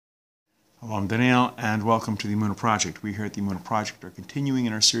Hello, I'm Daniel, and welcome to the Emunah Project. We here at the Emunah Project are continuing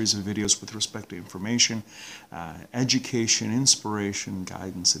in our series of videos with respect to information, education, inspiration,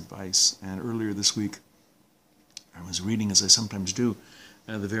 guidance, advice. And earlier this week, I was reading, as I sometimes do,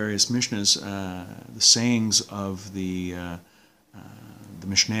 the various Mishnahs, the sayings of the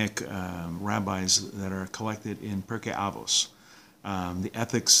Mishnaic rabbis that are collected in Pirkei Avos, the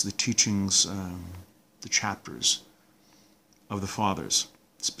ethics, the teachings, the chapters of the fathers.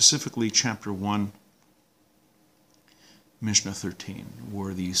 Specifically, chapter 1, Mishnah 13,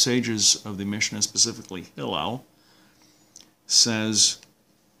 where the sages of the Mishnah, specifically Hillel, says,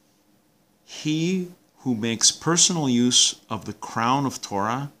 "He who makes personal use of the crown of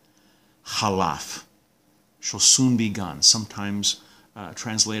Torah, halaf, shall soon be gone," sometimes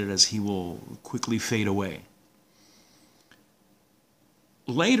translated as "he will quickly fade away."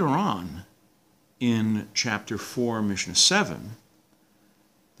 Later on, in chapter 4, Mishnah 7,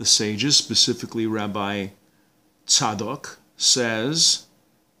 the sages, specifically Rabbi Tzadok, says,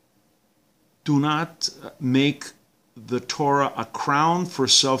 "Do not make the Torah a crown for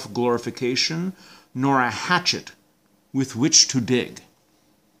self-glorification, nor a hatchet with which to dig."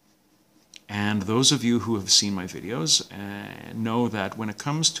 And those of you who have seen my videos know that when it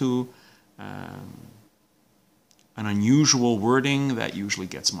comes to an unusual wording, that usually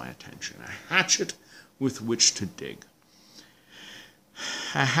gets my attention. A hatchet with which to dig.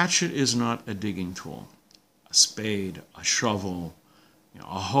 A hatchet is not a digging tool. A spade, a shovel,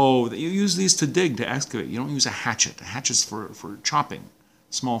 a hoe. You use these to dig, to excavate. You don't use a hatchet. A hatchet's for chopping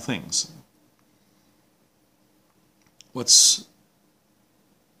small things. What's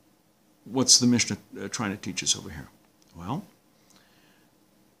the Mishnah trying to teach us over here? Well,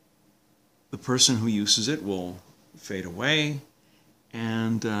 the person who uses it will fade away.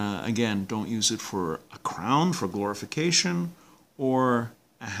 And again, don't use it for a crown, for glorification, or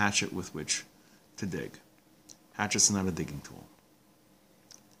a hatchet with which to dig. Hatchet's not a digging tool.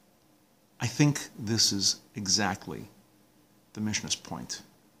 I think this is exactly the Mishnah's point.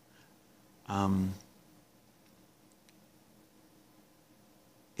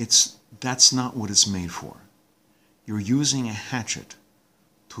 That's not what it's made for. You're using a hatchet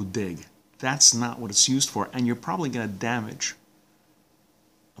to dig. That's not what it's used for, and you're probably going to damage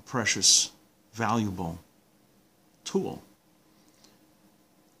a precious, valuable tool.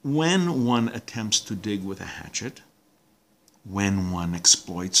 When one attempts to dig with a hatchet, when one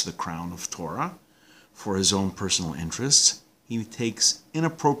exploits the crown of Torah for his own personal interests, he takes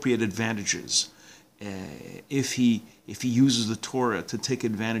inappropriate advantages. If he uses the Torah to take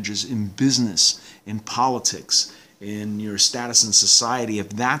advantages in business, in politics, in your status in society, if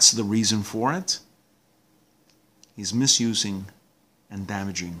that's the reason for it, he's misusing and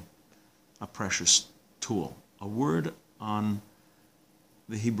damaging a precious tool. A word on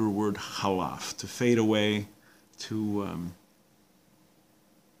the Hebrew word halaf, to fade away, to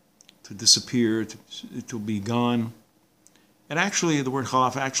disappear, to be gone. The word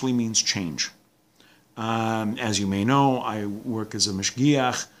halaf actually means change. As you may know, I work as a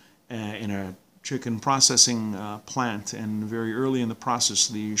mishgiach in a chicken processing plant, and very early in the process,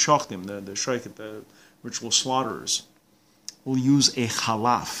 the shochtim, the shochet, the ritual slaughterers, will use a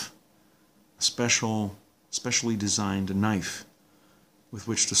halaf, a specially designed knife with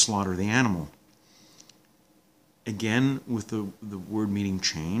which to slaughter the animal. Again, with the word meaning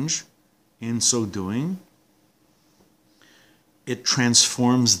change. In so doing, it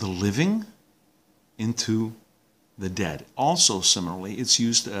transforms the living into the dead. Also, similarly, it's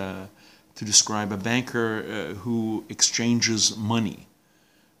used to describe a banker who exchanges money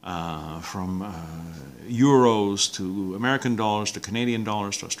from euros to American dollars to Canadian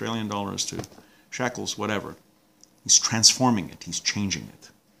dollars to Australian dollars to shekels, whatever. He's transforming it. He's changing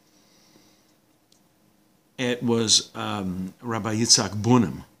it. It was Rabbi Yitzhak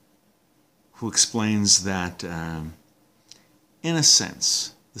Bunim who explains that, in a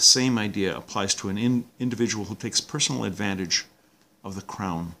sense, the same idea applies to an individual who takes personal advantage of the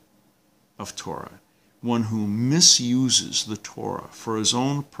crown of Torah. One who misuses the Torah for his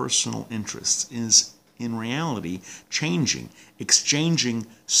own personal interests is, in reality, exchanging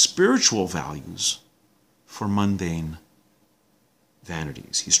spiritual values for mundane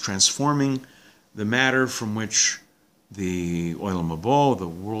vanities. He's transforming the matter from which the Olam Haba, the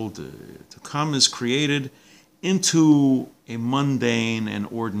world to come, is created into a mundane and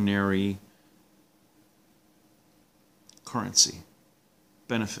ordinary currency,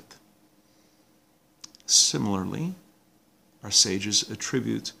 benefit. Similarly, our sages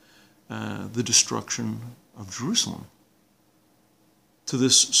attribute the destruction of Jerusalem to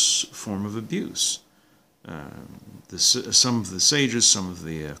this form of abuse. some of the sages, some of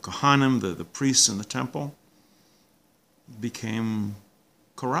the Kohanim, the priests in the temple, became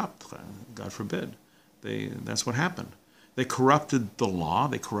corrupt. God forbid. That's what happened. They corrupted the law.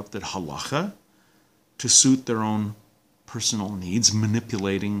 They corrupted halacha to suit their own personal needs,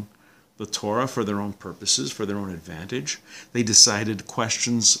 manipulating the Torah for their own purposes, for their own advantage. They decided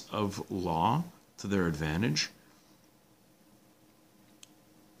questions of law to their advantage.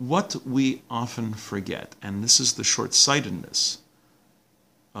 What we often forget, and this is the short-sightedness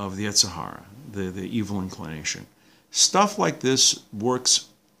of the Yetzer Hara, the evil inclination, stuff like this works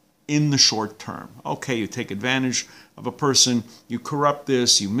in the short term. Okay, you take advantage of a person, you corrupt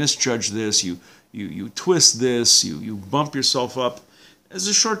this, you misjudge this, you twist this, you bump yourself up. There's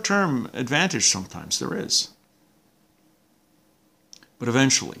a short-term advantage sometimes, there is. But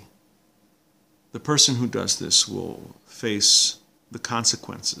eventually, the person who does this will face the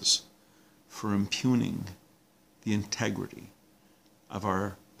consequences for impugning the integrity of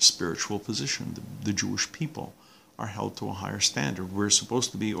our spiritual position. The Jewish people are held to a higher standard. We're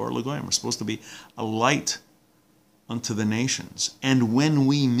supposed to be Or L'Goyim. We're supposed to be a light unto the nations. And when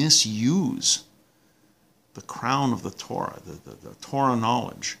we misuse the crown of the Torah, the Torah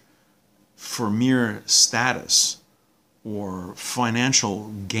knowledge, for mere status or financial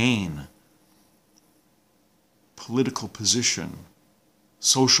gain, political position,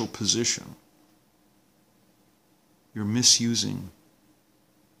 social position, you're misusing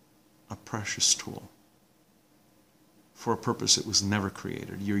a precious tool for a purpose it was never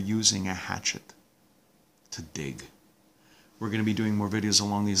created. You're using a hatchet to dig. We're going to be doing more videos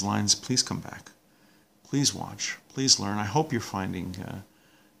along these lines. Please come back. Please watch. Please learn. I hope you're finding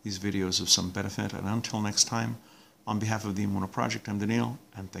these videos of some benefit. And until next time, on behalf of the Emunah Project, I'm Daniel,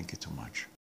 and thank you too much.